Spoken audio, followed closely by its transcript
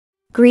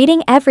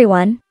Greeting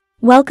everyone.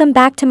 Welcome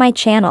back to my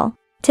channel.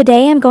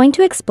 Today I'm going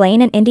to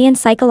explain an Indian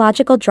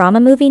psychological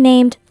drama movie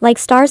named Like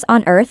Stars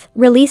on Earth,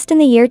 released in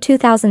the year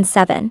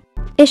 2007.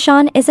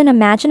 Ishaan is an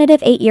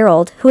imaginative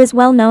 8-year-old who is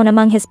well known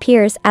among his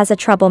peers as a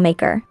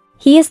troublemaker.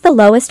 He is the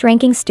lowest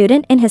ranking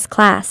student in his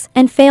class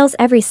and fails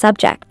every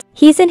subject.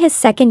 He's in his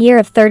second year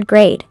of 3rd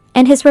grade,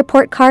 and his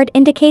report card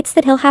indicates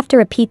that he'll have to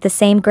repeat the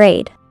same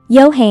grade.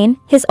 Johan,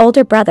 his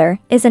older brother,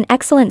 is an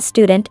excellent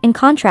student in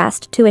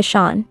contrast to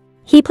Ishaan.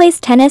 He plays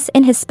tennis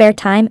in his spare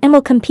time and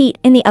will compete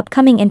in the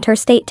upcoming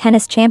interstate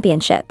tennis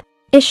championship.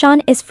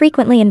 Ishaan is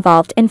frequently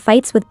involved in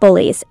fights with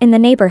bullies in the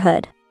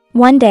neighborhood.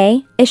 One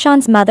day,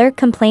 Ishaan's mother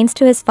complains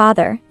to his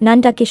father,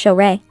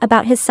 Nandakishore,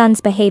 about his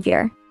son's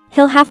behavior.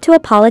 He'll have to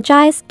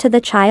apologize to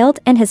the child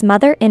and his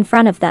mother in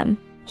front of them.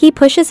 He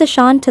pushes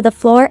Ishaan to the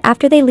floor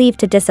after they leave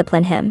to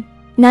discipline him.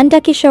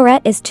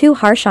 Nandakishore is too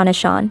harsh on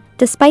Ishaan,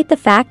 despite the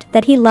fact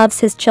that he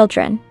loves his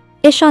children.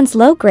 Ishaan's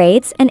low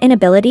grades and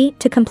inability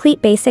to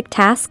complete basic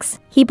tasks,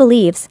 he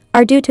believes,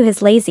 are due to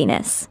his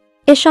laziness.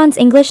 Ishaan's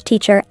English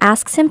teacher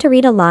asks him to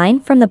read a line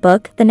from the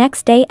book the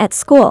next day at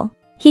school.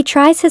 He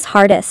tries his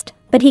hardest,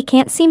 but he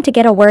can't seem to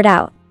get a word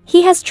out.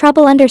 He has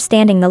trouble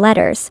understanding the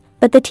letters,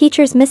 but the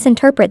teachers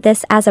misinterpret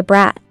this as a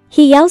brat.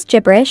 He yells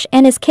gibberish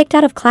and is kicked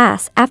out of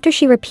class after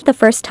she repeats the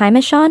first time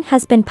Ishaan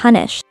has been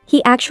punished.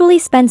 He actually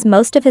spends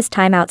most of his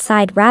time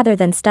outside rather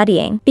than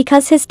studying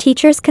because his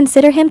teachers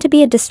consider him to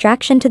be a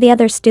distraction to the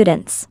other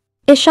students.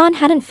 Ishaan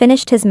hadn't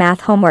finished his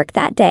math homework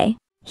that day.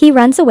 He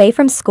runs away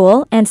from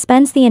school and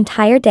spends the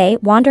entire day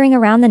wandering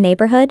around the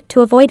neighborhood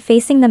to avoid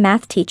facing the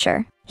math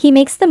teacher. He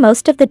makes the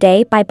most of the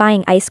day by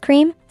buying ice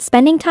cream,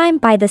 spending time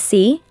by the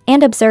sea,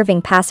 and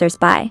observing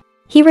passers-by.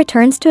 He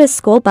returns to his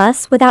school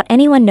bus without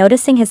anyone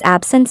noticing his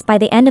absence by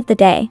the end of the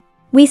day.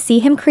 We see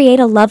him create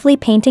a lovely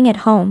painting at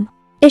home.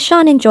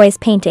 Ishaan enjoys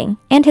painting,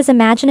 and his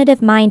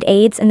imaginative mind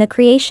aids in the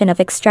creation of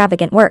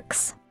extravagant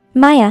works.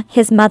 Maya,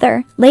 his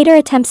mother, later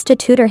attempts to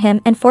tutor him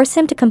and force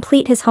him to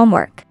complete his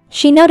homework.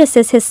 She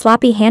notices his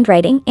sloppy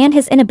handwriting and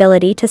his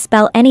inability to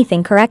spell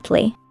anything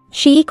correctly.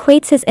 She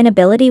equates his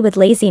inability with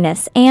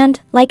laziness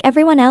and, like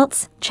everyone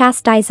else,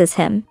 chastises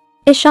him.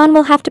 Ishaan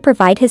will have to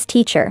provide his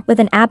teacher with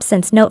an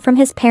absence note from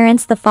his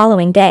parents the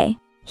following day.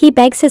 He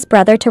begs his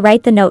brother to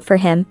write the note for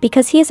him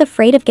because he is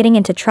afraid of getting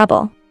into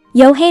trouble.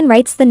 Johan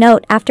writes the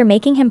note after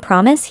making him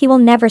promise he will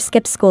never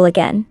skip school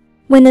again.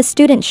 When the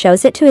student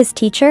shows it to his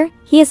teacher,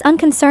 he is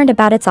unconcerned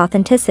about its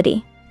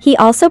authenticity. He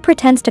also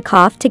pretends to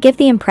cough to give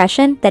the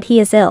impression that he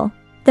is ill.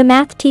 The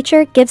math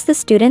teacher gives the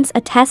students a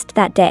test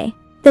that day.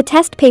 The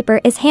test paper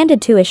is handed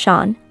to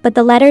Ishaan, but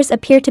the letters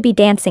appear to be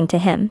dancing to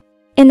him.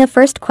 In the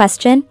first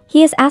question,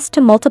 he is asked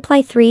to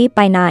multiply 3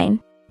 by 9.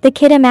 The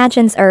kid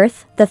imagines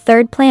Earth, the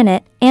 3rd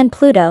planet, and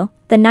Pluto,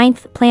 the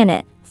 9th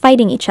planet,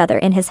 fighting each other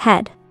in his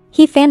head.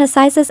 He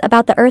fantasizes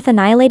about the Earth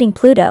annihilating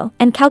Pluto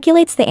and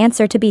calculates the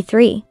answer to be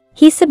 3.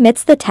 He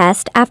submits the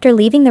test after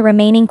leaving the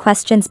remaining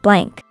questions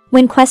blank.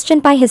 When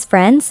questioned by his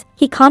friends,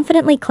 he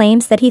confidently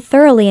claims that he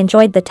thoroughly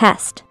enjoyed the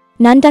test.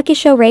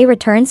 Nandakishore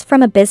returns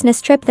from a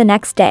business trip the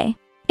next day.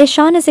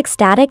 Ishaan is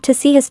ecstatic to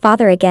see his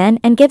father again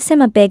and gives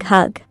him a big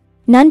hug.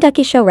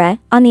 Nandakishore,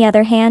 on the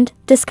other hand,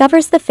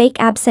 discovers the fake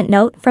absent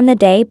note from the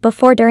day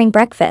before during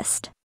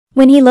breakfast.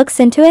 When he looks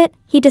into it,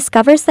 he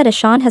discovers that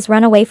Ishaan has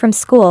run away from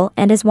school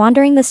and is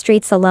wandering the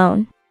streets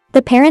alone.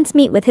 The parents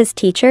meet with his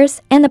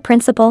teachers and the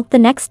principal the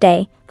next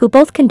day, who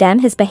both condemn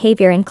his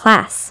behavior in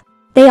class.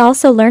 They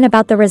also learn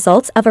about the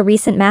results of a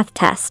recent math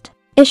test.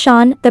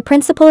 Ishaan, the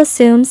principal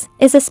assumes,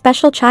 is a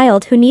special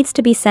child who needs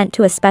to be sent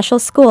to a special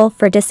school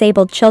for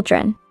disabled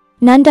children.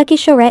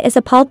 Nandakishore is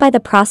appalled by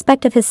the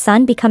prospect of his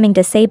son becoming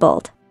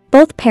disabled.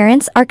 Both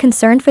parents are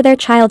concerned for their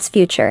child's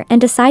future and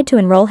decide to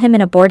enroll him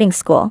in a boarding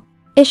school.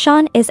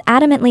 Ishaan is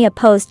adamantly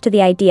opposed to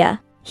the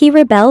idea. He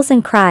rebels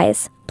and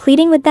cries,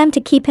 pleading with them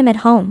to keep him at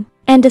home.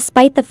 And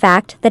despite the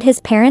fact that his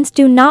parents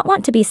do not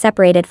want to be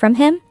separated from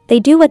him, they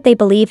do what they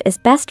believe is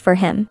best for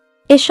him.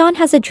 Ishaan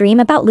has a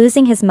dream about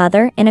losing his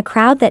mother in a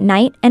crowd that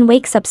night and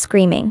wakes up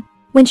screaming.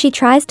 When she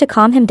tries to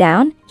calm him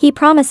down, he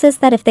promises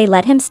that if they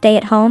let him stay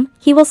at home,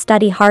 he will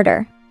study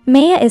harder.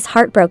 Maya is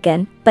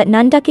heartbroken, but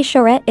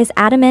Nandakishore is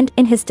adamant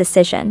in his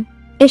decision.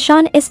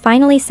 Ishaan is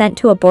finally sent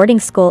to a boarding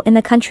school in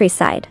the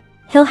countryside.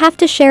 He'll have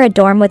to share a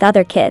dorm with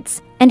other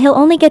kids, and he'll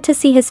only get to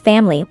see his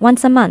family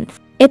once a month.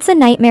 It's a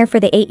nightmare for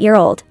the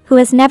 8-year-old, who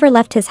has never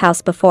left his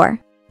house before.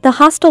 The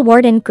hostel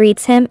warden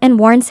greets him and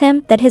warns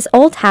him that his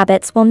old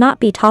habits will not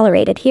be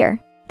tolerated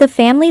here. The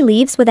family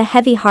leaves with a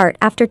heavy heart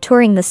after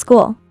touring the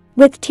school.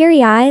 With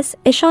teary eyes,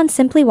 Ishaan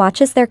simply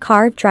watches their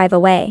car drive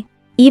away.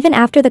 Even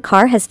after the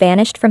car has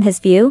vanished from his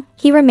view,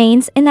 he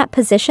remains in that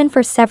position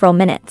for several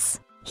minutes.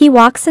 He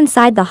walks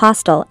inside the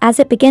hostel as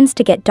it begins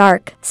to get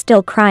dark,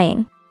 still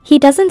crying. He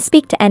doesn't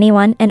speak to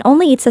anyone and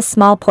only eats a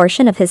small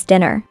portion of his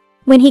dinner.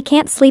 When he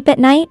can't sleep at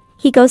night,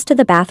 he goes to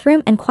the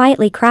bathroom and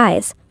quietly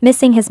cries,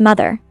 missing his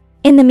mother.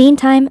 In the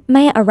meantime,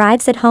 Maya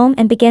arrives at home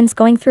and begins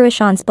going through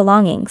Ishaan's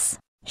belongings.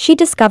 She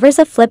discovers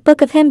a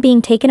flipbook of him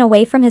being taken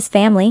away from his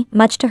family,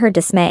 much to her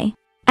dismay.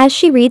 As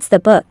she reads the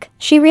book,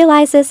 she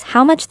realizes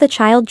how much the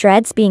child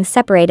dreads being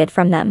separated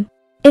from them.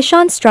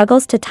 Ishaan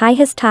struggles to tie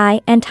his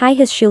tie and tie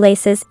his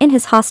shoelaces in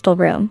his hostel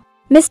room.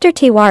 Mr.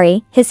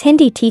 Tiwari, his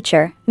Hindi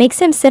teacher, makes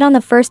him sit on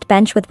the first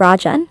bench with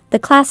Rajan, the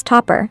class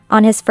topper,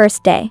 on his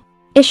first day.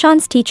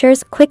 Ishaan's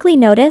teachers quickly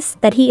notice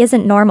that he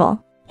isn't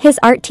normal. His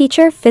art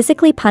teacher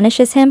physically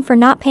punishes him for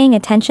not paying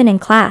attention in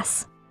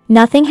class.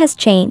 Nothing has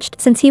changed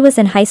since he was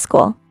in high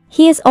school.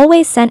 He is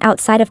always sent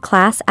outside of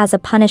class as a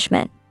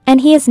punishment,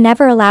 and he is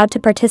never allowed to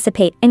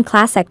participate in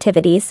class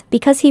activities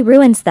because he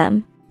ruins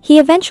them. He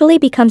eventually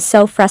becomes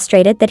so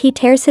frustrated that he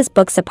tears his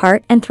books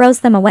apart and throws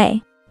them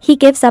away. He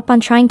gives up on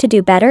trying to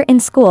do better in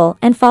school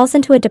and falls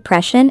into a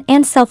depression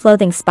and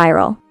self-loathing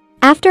spiral.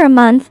 After a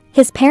month,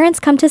 his parents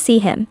come to see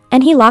him,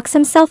 and he locks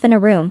himself in a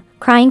room,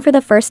 crying for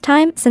the first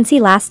time since he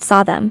last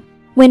saw them.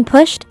 When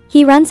pushed,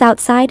 he runs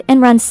outside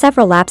and runs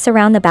several laps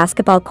around the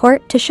basketball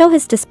court to show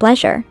his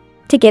displeasure.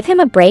 To give him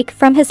a break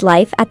from his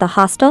life at the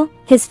hostel,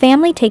 his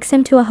family takes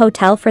him to a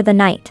hotel for the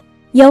night.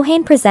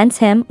 Yohain presents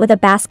him with a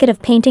basket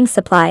of painting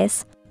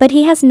supplies, but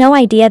he has no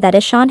idea that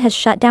Ishaan has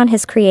shut down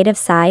his creative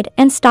side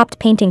and stopped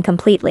painting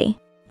completely.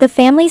 The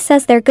family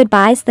says their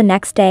goodbyes the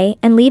next day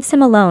and leaves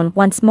him alone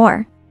once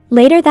more.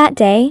 Later that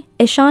day,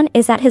 Ishaan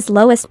is at his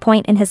lowest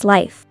point in his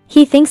life.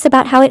 He thinks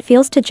about how it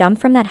feels to jump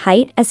from that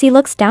height as he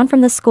looks down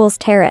from the school's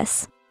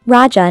terrace.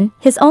 Rajan,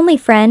 his only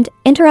friend,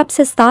 interrupts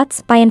his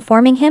thoughts by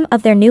informing him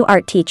of their new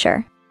art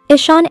teacher.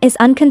 Ishaan is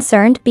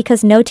unconcerned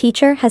because no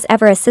teacher has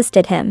ever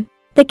assisted him.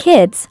 The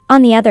kids,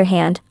 on the other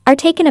hand, are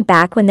taken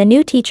aback when the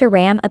new teacher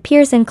Ram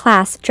appears in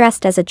class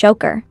dressed as a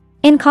joker.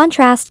 In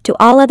contrast to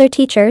all other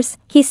teachers,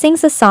 he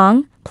sings a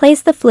song,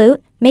 plays the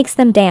flute, makes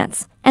them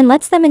dance, and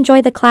lets them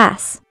enjoy the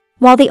class.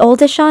 While the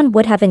old Ishaan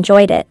would have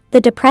enjoyed it, the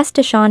depressed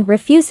Ishaan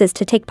refuses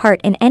to take part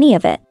in any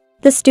of it.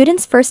 The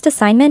students' first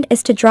assignment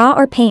is to draw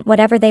or paint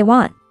whatever they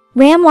want.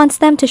 Ram wants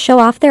them to show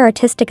off their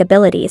artistic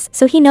abilities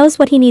so he knows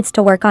what he needs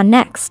to work on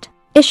next.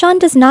 Ishaan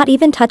does not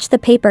even touch the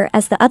paper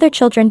as the other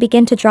children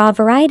begin to draw a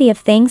variety of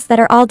things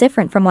that are all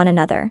different from one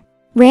another.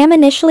 Ram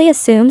initially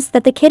assumes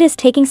that the kid is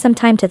taking some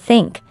time to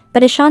think,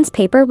 but Ishaan's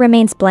paper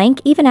remains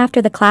blank even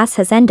after the class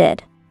has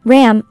ended.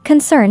 Ram,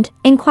 concerned,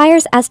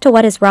 inquires as to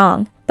what is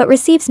wrong, but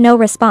receives no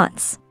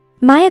response.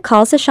 Maya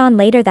calls Ishaan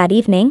later that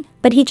evening,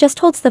 but he just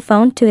holds the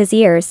phone to his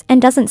ears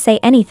and doesn't say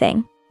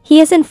anything. He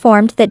is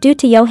informed that due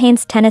to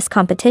Yohain's tennis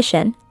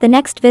competition, the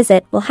next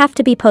visit will have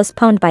to be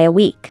postponed by a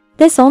week.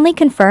 This only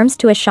confirms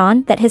to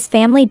Ishaan that his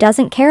family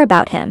doesn't care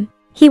about him.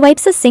 He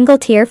wipes a single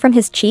tear from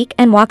his cheek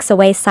and walks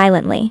away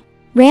silently.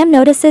 Ram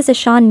notices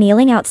Ishaan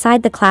kneeling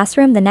outside the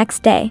classroom the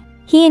next day.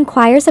 He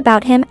inquires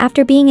about him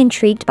after being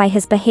intrigued by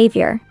his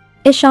behavior.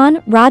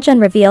 Ishaan,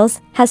 Rajan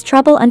reveals, has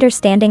trouble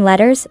understanding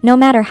letters no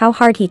matter how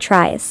hard he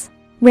tries.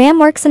 Ram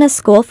works in a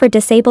school for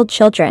disabled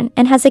children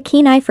and has a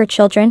keen eye for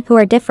children who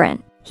are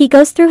different. He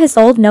goes through his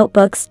old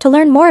notebooks to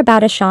learn more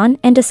about Ishaan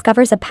and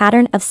discovers a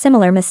pattern of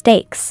similar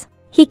mistakes.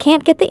 He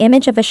can't get the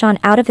image of Ishaan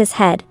out of his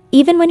head,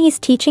 even when he's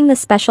teaching the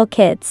special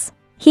kids.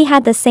 He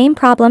had the same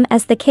problem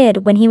as the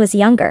kid when he was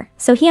younger,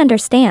 so he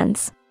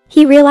understands.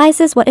 He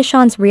realizes what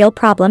Ishaan's real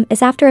problem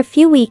is after a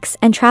few weeks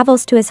and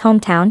travels to his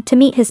hometown to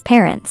meet his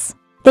parents.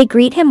 They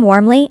greet him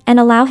warmly and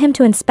allow him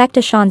to inspect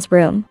Ishaan's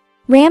room.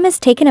 Ram is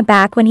taken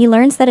aback when he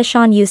learns that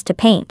Ishaan used to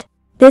paint.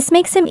 This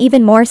makes him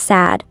even more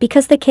sad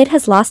because the kid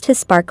has lost his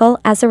sparkle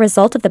as a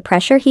result of the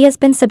pressure he has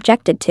been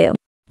subjected to.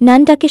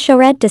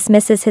 Nandakishore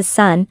dismisses his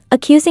son,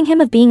 accusing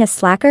him of being a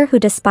slacker who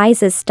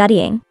despises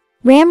studying.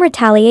 Ram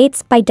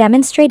retaliates by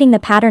demonstrating the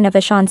pattern of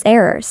Ishaan's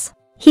errors.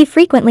 He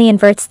frequently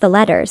inverts the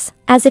letters,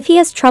 as if he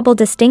has trouble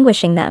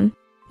distinguishing them.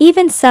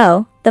 Even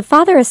so, the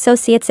father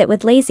associates it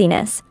with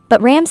laziness,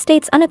 but Ram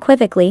states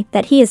unequivocally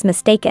that he is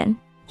mistaken.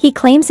 He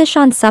claims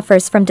Ishaan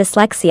suffers from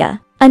dyslexia,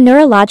 a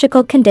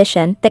neurological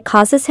condition that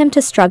causes him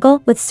to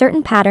struggle with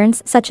certain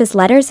patterns such as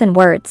letters and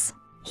words.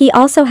 He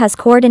also has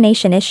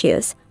coordination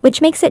issues,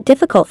 which makes it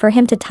difficult for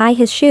him to tie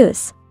his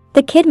shoes.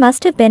 The kid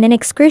must have been in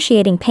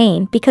excruciating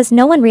pain because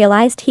no one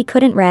realized he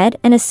couldn't read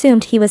and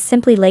assumed he was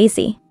simply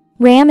lazy.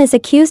 Ram is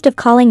accused of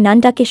calling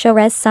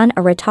Nandakishore's son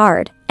a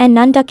retard, and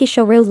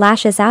Nandakishore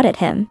lashes out at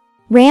him.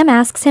 Ram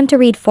asks him to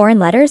read foreign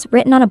letters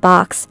written on a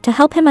box to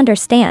help him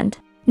understand.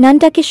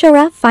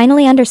 Nandakishore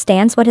finally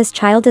understands what his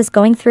child is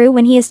going through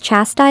when he is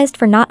chastised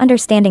for not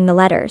understanding the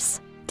letters.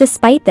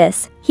 Despite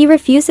this, he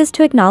refuses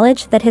to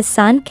acknowledge that his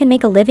son can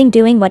make a living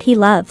doing what he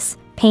loves,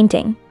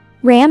 painting.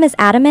 Ram is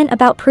adamant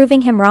about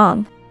proving him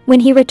wrong.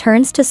 When he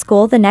returns to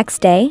school the next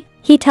day,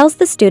 he tells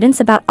the students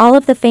about all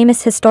of the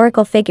famous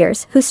historical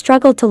figures who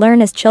struggled to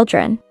learn as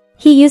children.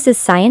 He uses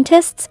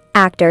scientists,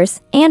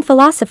 actors, and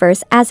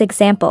philosophers as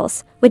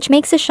examples, which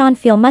makes Ishaan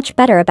feel much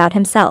better about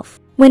himself.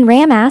 When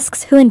Ram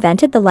asks who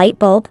invented the light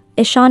bulb,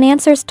 Ishaan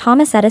answers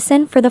Thomas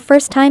Edison for the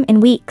first time in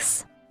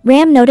weeks.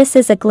 Ram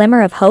notices a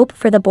glimmer of hope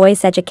for the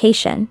boy's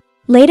education.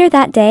 Later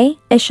that day,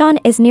 Ishaan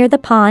is near the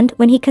pond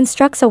when he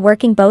constructs a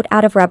working boat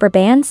out of rubber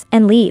bands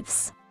and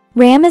leaves.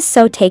 Ram is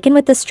so taken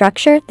with the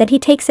structure that he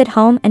takes it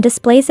home and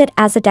displays it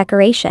as a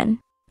decoration.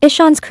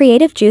 Ishaan's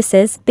creative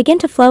juices begin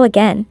to flow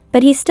again,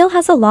 but he still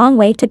has a long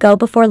way to go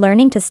before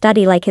learning to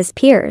study like his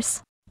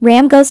peers.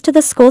 Ram goes to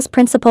the school's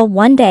principal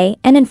one day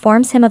and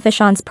informs him of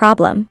Ishaan's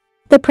problem.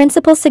 The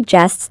principal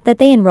suggests that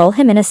they enroll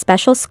him in a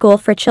special school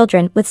for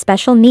children with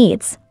special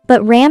needs,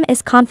 but Ram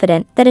is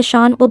confident that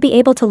Ishaan will be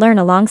able to learn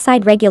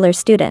alongside regular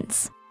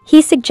students.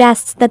 He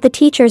suggests that the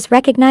teachers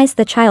recognize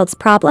the child's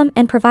problem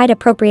and provide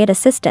appropriate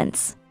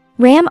assistance.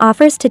 Ram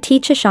offers to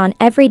teach Ishaan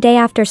every day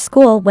after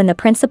school when the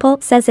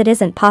principal says it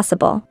isn't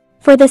possible.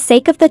 For the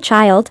sake of the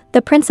child,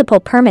 the principal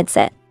permits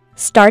it.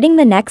 Starting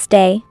the next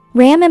day,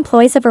 Ram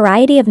employs a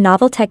variety of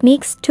novel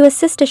techniques to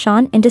assist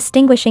Ishaan in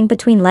distinguishing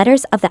between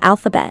letters of the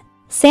alphabet.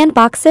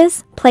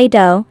 Sandboxes,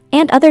 Play-Doh,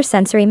 and other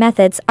sensory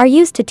methods are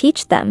used to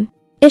teach them.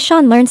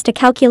 Ishaan learns to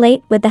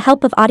calculate with the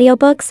help of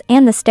audiobooks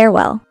and the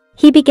stairwell.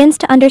 He begins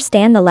to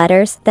understand the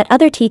letters that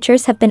other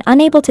teachers have been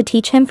unable to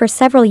teach him for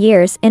several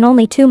years in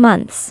only 2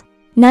 months.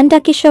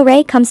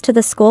 Nandakishore comes to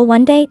the school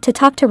one day to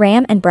talk to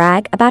Ram and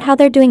brag about how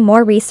they're doing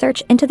more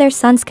research into their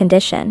son's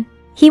condition.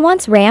 He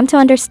wants Ram to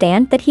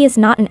understand that he is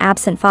not an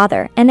absent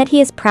father and that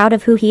he is proud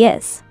of who he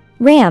is.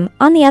 Ram,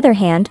 on the other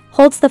hand,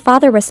 holds the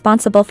father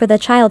responsible for the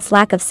child's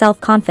lack of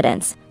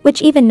self-confidence,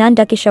 which even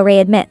Nandakishore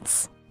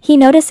admits. He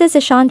notices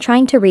Ishaan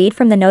trying to read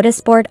from the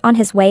notice board on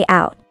his way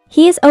out.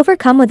 He is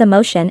overcome with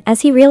emotion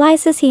as he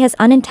realizes he has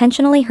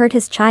unintentionally hurt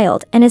his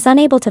child and is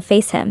unable to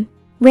face him.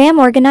 Ram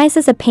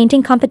organizes a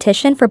painting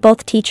competition for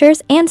both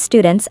teachers and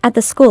students at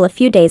the school a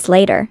few days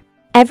later.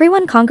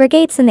 Everyone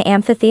congregates in the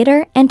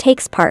amphitheater and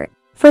takes part.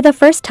 For the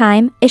first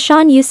time,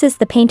 Ishaan uses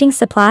the painting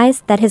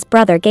supplies that his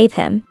brother gave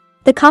him.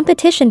 The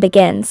competition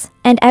begins,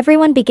 and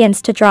everyone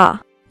begins to draw.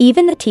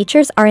 Even the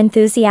teachers are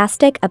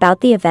enthusiastic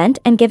about the event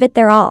and give it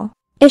their all.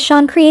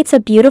 Ishaan creates a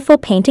beautiful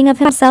painting of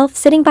himself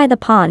sitting by the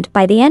pond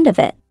by the end of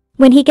it.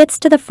 When he gets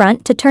to the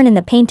front to turn in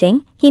the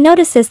painting, he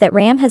notices that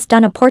Ram has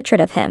done a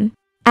portrait of him.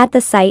 At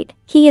the sight,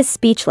 he is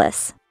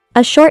speechless.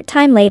 A short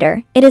time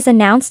later, it is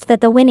announced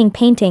that the winning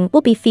painting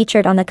will be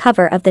featured on the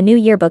cover of the new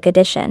yearbook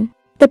edition.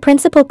 The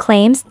principal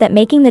claims that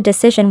making the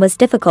decision was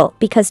difficult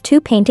because 2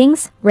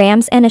 paintings,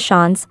 Ram's and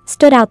Ishaan's,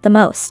 stood out the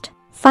most.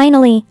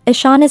 Finally,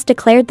 Ishaan is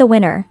declared the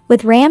winner,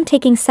 with Ram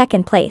taking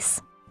second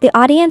place. The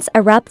audience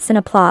erupts in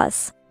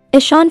applause.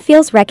 Ishaan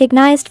feels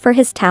recognized for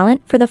his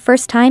talent for the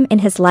first time in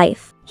his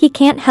life. He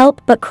can't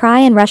help but cry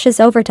and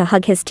rushes over to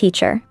hug his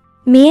teacher.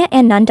 Mia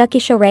and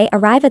Nandakishore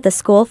arrive at the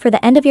school for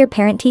the end-of-year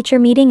parent-teacher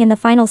meeting in the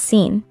final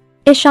scene.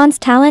 Ishaan's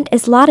talent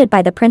is lauded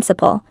by the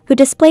principal, who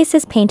displays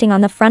his painting on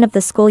the front of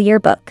the school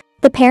yearbook.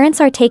 The parents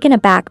are taken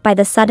aback by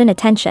the sudden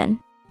attention.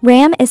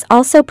 Ram is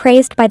also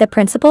praised by the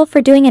principal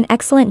for doing an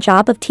excellent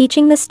job of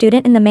teaching the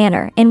student in the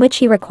manner in which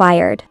he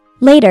required.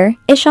 Later,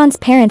 Ishaan's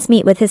parents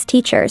meet with his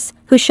teachers,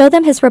 who show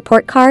them his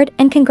report card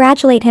and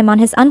congratulate him on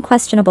his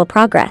unquestionable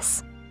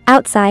progress.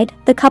 Outside,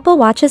 the couple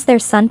watches their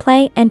son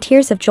play and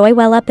tears of joy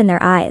well up in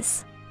their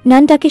eyes.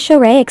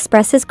 Nandakishore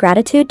expresses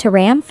gratitude to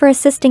Ram for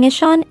assisting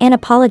Ishaan and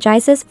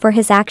apologizes for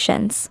his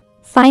actions.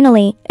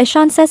 Finally,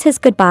 Ishaan says his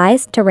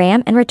goodbyes to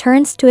Ram and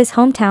returns to his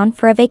hometown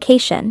for a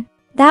vacation.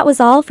 That was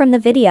all from the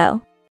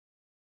video.